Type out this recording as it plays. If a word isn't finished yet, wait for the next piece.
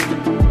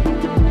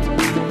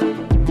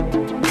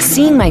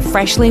Seeing my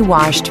freshly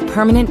washed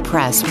permanent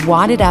press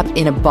wadded up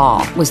in a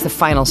ball was the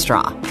final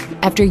straw.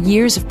 After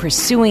years of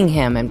pursuing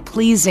him and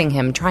pleasing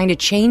him, trying to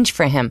change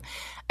for him,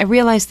 I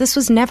realized this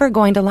was never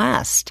going to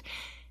last.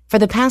 For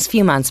the past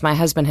few months, my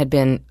husband had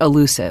been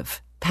elusive,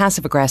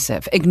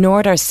 passive-aggressive,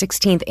 ignored our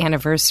 16th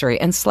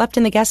anniversary, and slept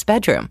in the guest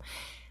bedroom.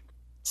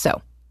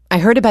 So, I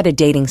heard about a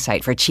dating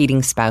site for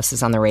cheating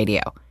spouses on the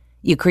radio.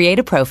 You create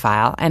a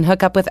profile and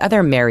hook up with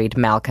other married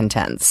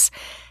malcontents.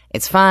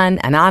 It's fun,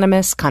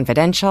 anonymous,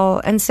 confidential,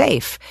 and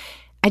safe.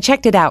 I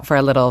checked it out for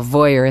a little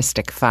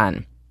voyeuristic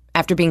fun.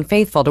 After being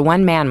faithful to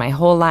one man my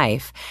whole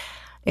life,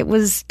 it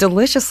was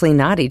deliciously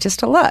naughty just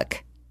to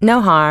look.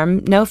 No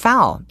harm, no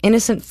foul.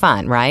 Innocent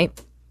fun, right?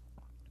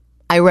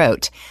 I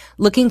wrote,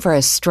 looking for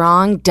a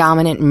strong,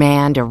 dominant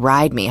man to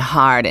ride me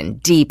hard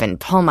and deep and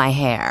pull my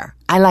hair.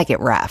 I like it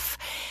rough.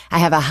 I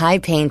have a high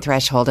pain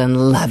threshold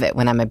and love it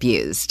when I'm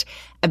abused.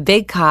 A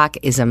big cock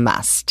is a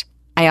must.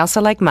 I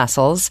also like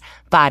muscles,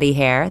 body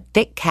hair,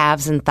 thick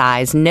calves and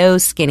thighs, no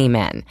skinny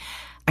men.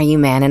 Are you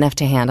man enough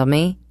to handle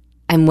me?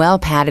 I'm well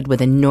padded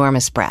with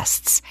enormous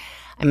breasts.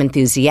 I'm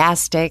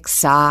enthusiastic,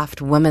 soft,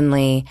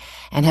 womanly,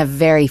 and have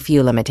very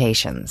few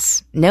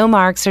limitations. No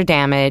marks or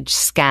damage,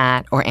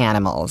 scat, or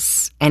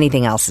animals.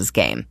 Anything else is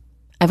game.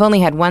 I've only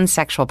had one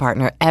sexual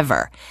partner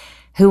ever.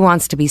 Who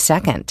wants to be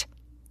second?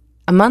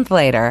 A month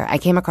later, I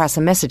came across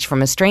a message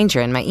from a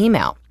stranger in my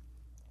email.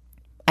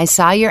 I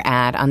saw your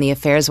ad on the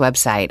Affairs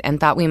website and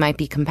thought we might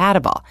be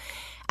compatible.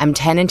 I'm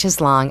 10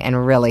 inches long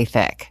and really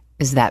thick.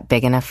 Is that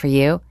big enough for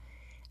you?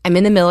 I'm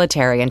in the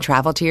military and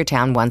travel to your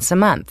town once a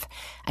month.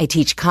 I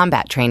teach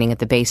combat training at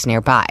the base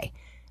nearby.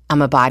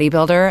 I'm a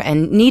bodybuilder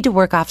and need to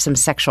work off some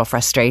sexual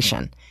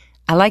frustration.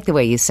 I like the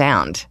way you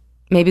sound.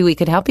 Maybe we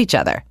could help each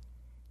other.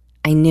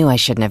 I knew I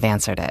shouldn't have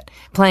answered it.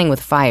 Playing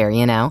with fire,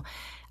 you know?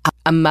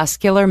 A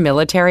muscular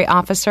military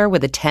officer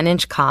with a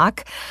 10-inch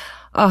cock?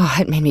 Oh,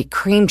 it made me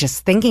cream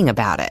just thinking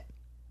about it.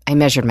 I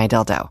measured my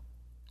dildo.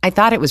 I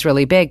thought it was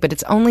really big, but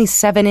it's only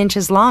 7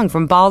 inches long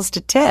from balls to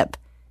tip.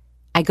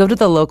 I go to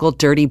the local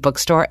dirty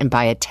bookstore and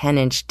buy a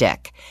 10-inch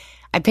dick.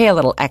 I pay a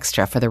little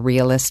extra for the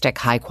realistic,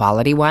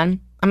 high-quality one.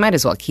 I might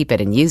as well keep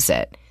it and use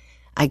it.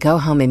 I go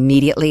home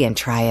immediately and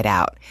try it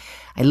out.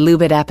 I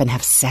lube it up and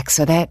have sex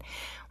with it.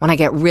 When I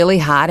get really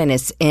hot and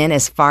it's in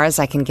as far as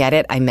I can get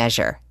it, I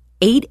measure.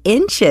 8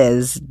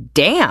 inches!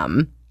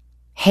 Damn!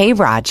 Hey,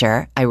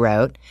 Roger, I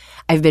wrote.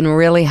 I've been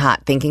really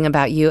hot thinking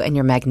about you and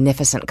your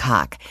magnificent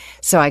cock.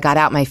 So I got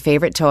out my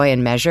favorite toy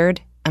and measured.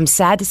 I'm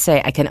sad to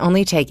say I can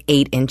only take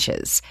 8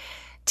 inches.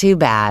 Too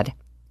bad.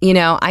 You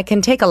know, I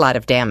can take a lot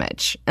of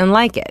damage and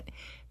like it.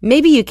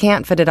 Maybe you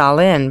can't fit it all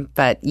in,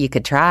 but you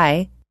could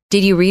try.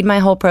 Did you read my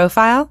whole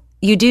profile?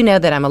 You do know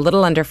that I'm a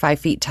little under 5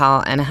 feet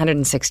tall and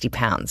 160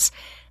 pounds.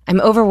 I'm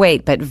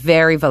overweight but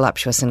very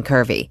voluptuous and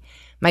curvy.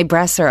 My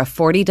breasts are a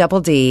 40 double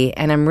D,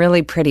 and I'm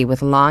really pretty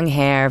with long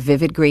hair,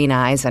 vivid green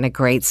eyes, and a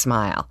great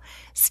smile.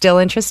 Still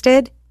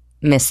interested?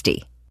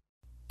 Misty.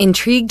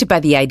 Intrigued by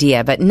the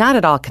idea, but not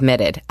at all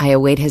committed, I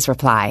await his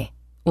reply.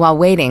 While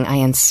waiting, I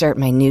insert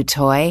my new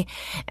toy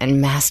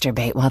and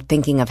masturbate while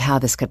thinking of how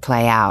this could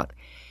play out.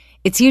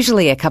 It's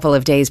usually a couple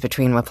of days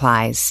between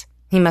replies.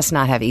 He must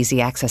not have easy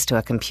access to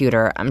a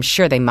computer. I'm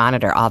sure they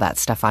monitor all that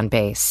stuff on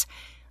base.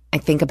 I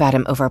think about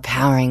him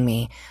overpowering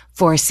me,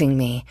 forcing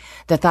me,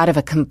 the thought of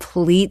a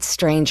complete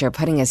stranger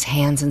putting his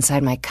hands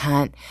inside my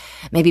cunt,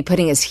 maybe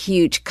putting his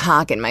huge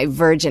cock in my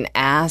virgin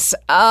ass.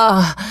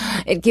 Oh,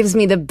 it gives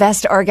me the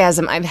best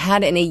orgasm I've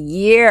had in a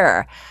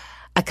year.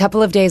 A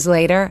couple of days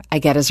later, I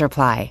get his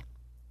reply.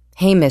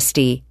 Hey,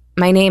 Misty,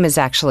 my name is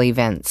actually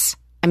Vince.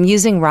 I'm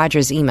using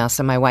Roger's email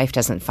so my wife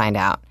doesn't find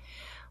out.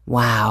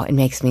 Wow, it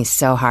makes me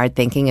so hard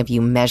thinking of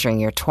you measuring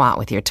your twat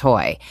with your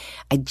toy.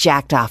 I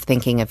jacked off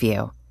thinking of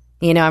you.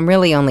 You know, I'm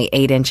really only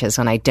 8 inches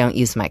when I don't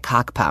use my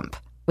cock pump.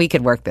 We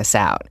could work this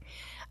out.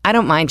 I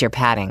don't mind your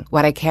patting.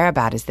 What I care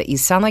about is that you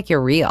sound like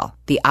you're real,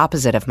 the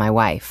opposite of my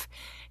wife.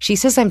 She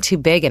says I'm too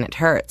big and it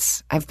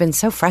hurts. I've been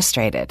so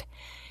frustrated.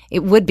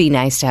 It would be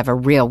nice to have a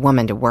real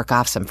woman to work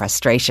off some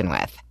frustration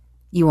with.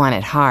 You want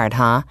it hard,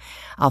 huh?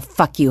 I'll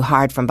fuck you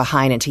hard from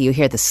behind until you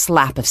hear the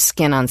slap of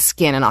skin on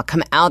skin and I'll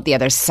come out the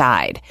other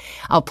side.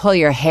 I'll pull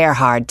your hair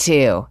hard,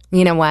 too.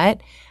 You know what?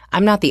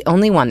 I'm not the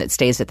only one that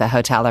stays at the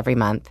hotel every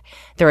month.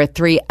 There are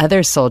 3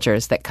 other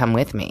soldiers that come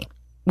with me.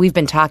 We've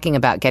been talking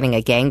about getting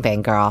a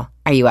gangbang girl.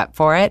 Are you up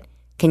for it?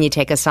 Can you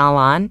take us all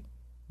on?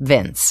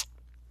 Vince.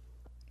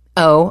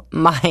 Oh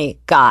my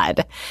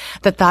God.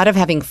 The thought of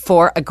having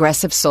 4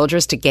 aggressive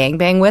soldiers to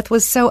gangbang with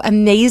was so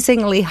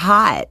amazingly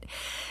hot.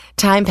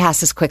 Time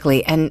passes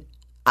quickly and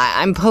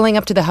I'm pulling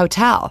up to the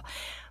hotel.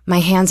 My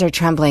hands are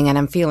trembling and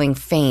I'm feeling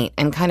faint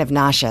and kind of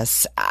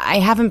nauseous. I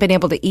haven't been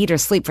able to eat or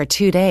sleep for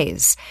 2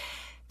 days.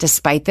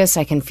 Despite this,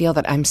 I can feel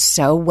that I'm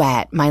so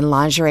wet, my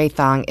lingerie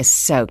thong is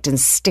soaked and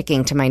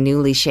sticking to my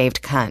newly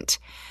shaved cunt.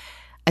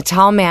 A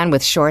tall man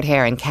with short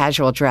hair and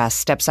casual dress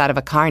steps out of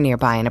a car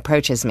nearby and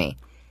approaches me.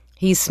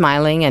 He's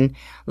smiling and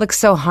looks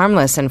so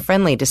harmless and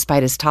friendly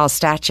despite his tall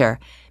stature,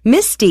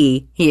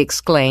 "Misty," he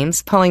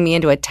exclaims, pulling me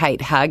into a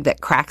tight hug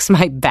that cracks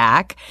my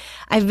back.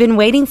 "I've been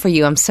waiting for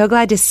you. I'm so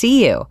glad to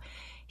see you."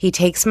 He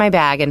takes my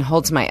bag and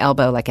holds my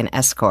elbow like an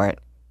escort.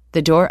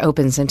 The door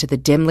opens into the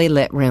dimly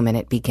lit room and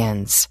it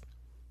begins.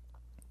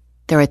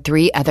 There are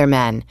 3 other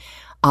men,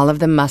 all of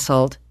them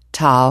muscled,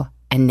 tall,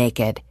 and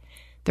naked.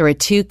 There are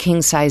 2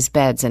 king-size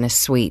beds in a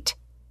suite.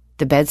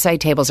 The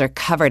bedside tables are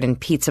covered in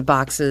pizza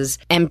boxes,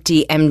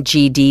 empty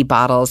MGD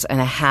bottles,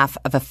 and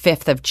a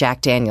fifth of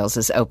Jack Daniels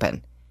is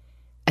open.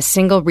 A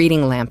single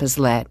reading lamp is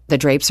lit, the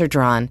drapes are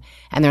drawn,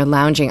 and they're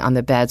lounging on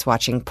the beds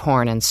watching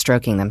porn and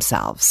stroking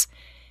themselves.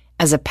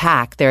 As a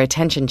pack, their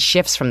attention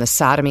shifts from the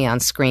sodomy on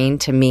screen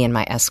to me and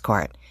my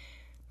escort.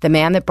 The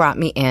man that brought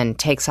me in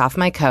takes off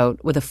my coat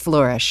with a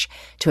flourish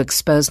to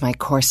expose my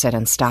corset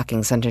and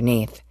stockings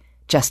underneath,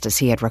 just as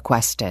he had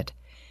requested.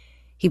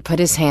 He put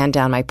his hand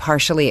down my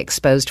partially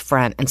exposed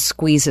front and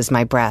squeezes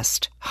my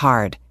breast,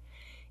 hard.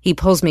 He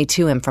pulls me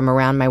to him from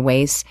around my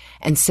waist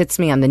and sits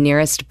me on the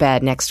nearest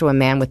bed next to a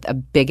man with the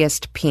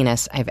biggest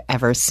penis I've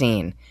ever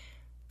seen.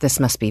 This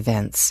must be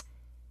Vince.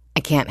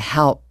 I can't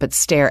help but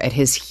stare at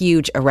his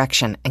huge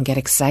erection and get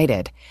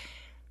excited.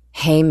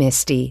 "Hey,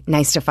 Misty,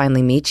 nice to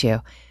finally meet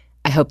you.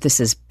 I hope this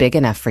is big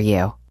enough for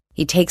you."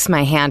 He takes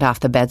my hand off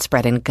the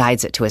bedspread and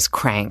guides it to his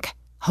crank,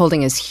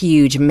 holding his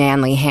huge,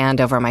 manly hand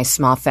over my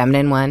small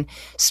feminine one,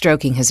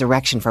 stroking his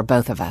erection for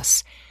both of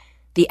us.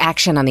 The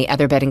action on the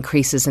other bed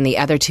increases and the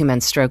other 2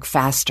 men stroke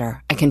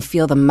faster. I can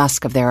feel the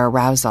musk of their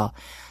arousal.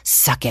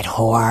 "Suck it,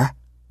 whore,"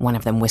 one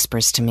of them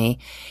whispers to me.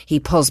 He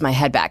pulls my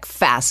head back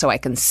fast so I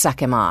can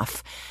suck him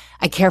off.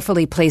 I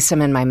carefully place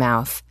him in my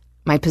mouth.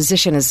 My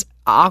position is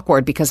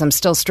awkward because I'm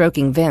still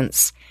stroking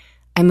Vince.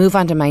 I move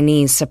onto my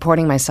knees,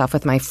 supporting myself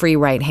with my free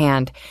right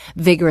hand,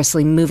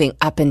 vigorously moving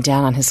up and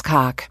down on his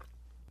cock.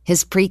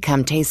 His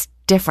pre-cum tastes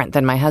different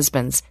than my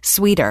husband's,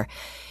 sweeter.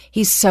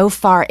 He's so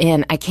far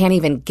in, I can't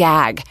even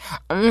gag.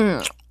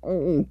 I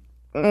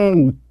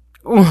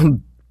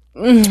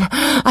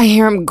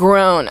hear him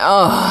groan,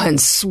 and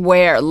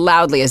swear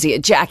loudly as he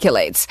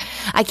ejaculates.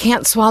 I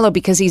can't swallow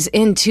because he's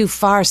in too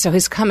far, so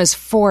his cum is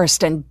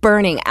forced and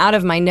burning out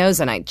of my nose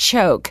and I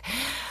choke.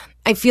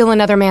 I feel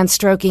another man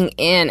stroking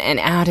in and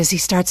out as he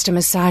starts to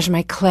massage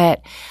my clit.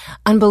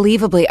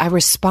 Unbelievably, I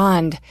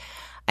respond.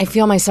 I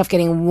feel myself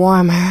getting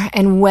warmer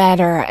and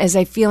wetter as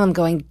I feel him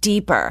going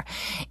deeper.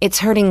 It's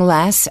hurting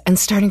less and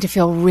starting to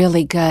feel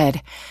really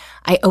good.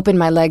 I open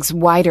my legs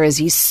wider as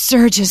he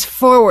surges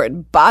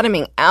forward,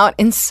 bottoming out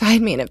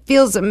inside me, and it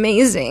feels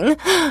amazing.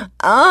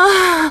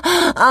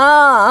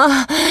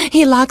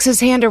 He locks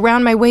his hand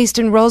around my waist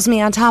and rolls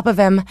me on top of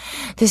him.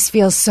 This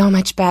feels so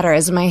much better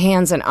as my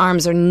hands and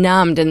arms are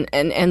numbed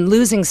and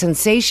losing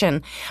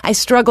sensation. I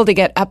struggle to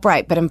get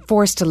upright, but am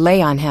forced to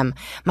lay on him,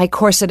 my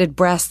corseted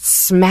breasts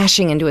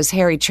smashing into his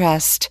hairy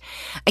chest.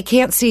 I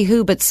can't see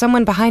who, but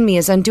someone behind me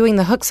is undoing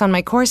the hooks on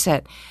my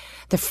corset.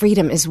 The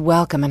freedom is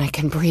welcome and I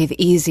can breathe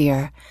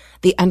easier.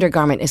 The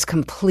undergarment is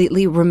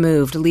completely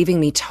removed, leaving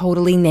me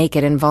totally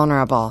naked and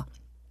vulnerable.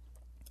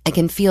 I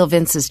can feel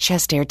Vince's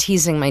chest hair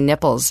teasing my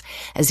nipples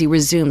as he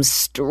resumes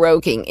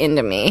stroking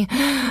into me.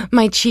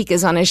 My cheek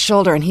is on his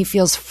shoulder and he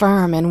feels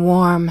firm and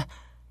warm.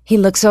 He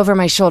looks over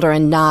my shoulder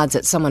and nods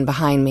at someone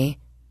behind me.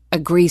 A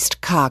greased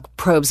cock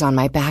probes on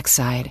my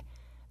backside.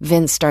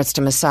 Vince starts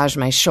to massage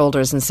my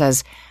shoulders and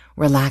says,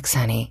 "Relax,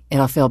 honey.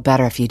 It'll feel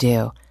better if you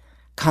do.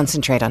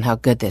 Concentrate on how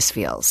good this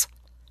feels."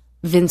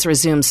 Vince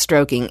resumes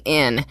stroking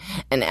in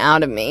and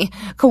out of me,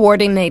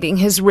 coordinating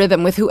his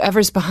rhythm with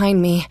whoever's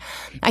behind me.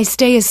 I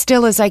stay as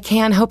still as I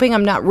can, hoping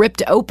I'm not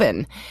ripped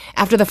open.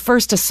 After the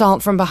first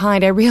assault from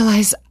behind, I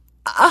realize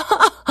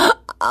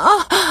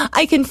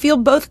I can feel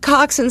both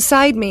cocks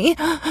inside me,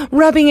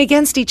 rubbing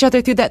against each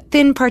other through that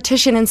thin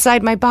partition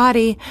inside my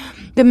body.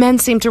 The men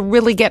seem to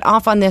really get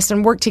off on this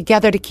and work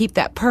together to keep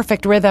that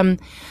perfect rhythm.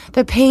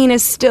 The pain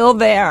is still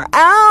there.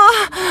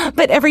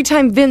 But every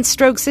time Vince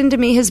strokes into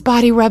me, his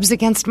body rubs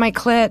against my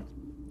clit.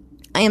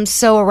 I am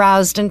so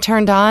aroused and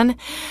turned on.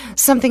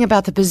 Something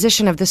about the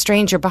position of the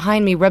stranger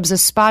behind me rubs a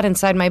spot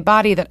inside my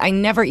body that I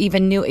never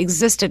even knew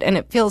existed, and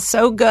it feels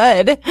so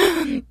good.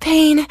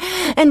 Pain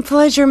and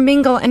pleasure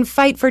mingle and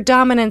fight for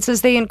dominance as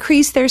they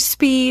increase their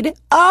speed.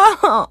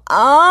 The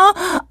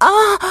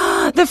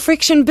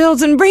friction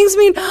builds and brings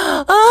me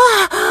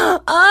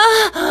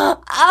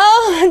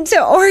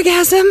to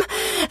orgasm.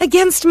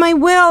 Against my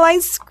will, I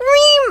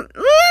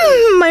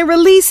scream my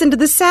release into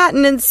the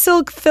satin and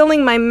silk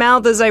filling my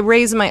mouth as I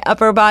raise my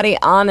upper body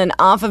on and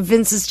off of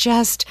Vince's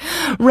chest,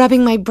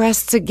 rubbing my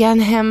breasts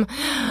against him.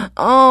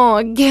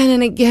 Again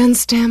and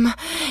against him.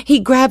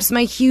 He grabs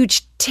my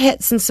huge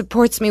tits and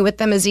supports me with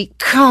them as he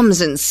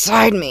comes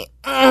inside me,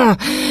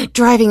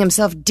 driving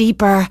himself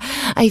deeper.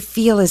 I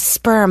feel his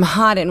sperm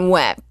hot and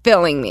wet,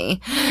 filling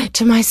me.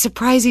 To my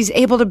surprise, he's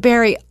able to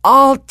bury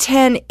all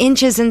 10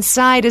 inches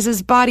inside as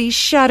his body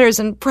shudders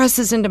and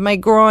presses into my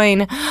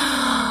groin.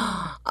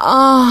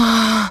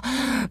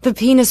 The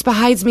penis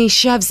behind me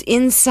shoves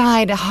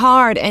inside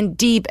hard and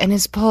deep and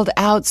is pulled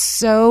out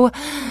so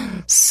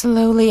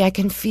slowly I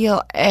can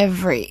feel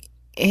every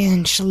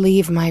inch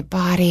leave my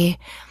body.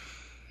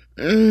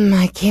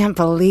 I can't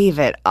believe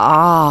it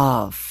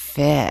all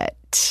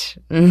fit.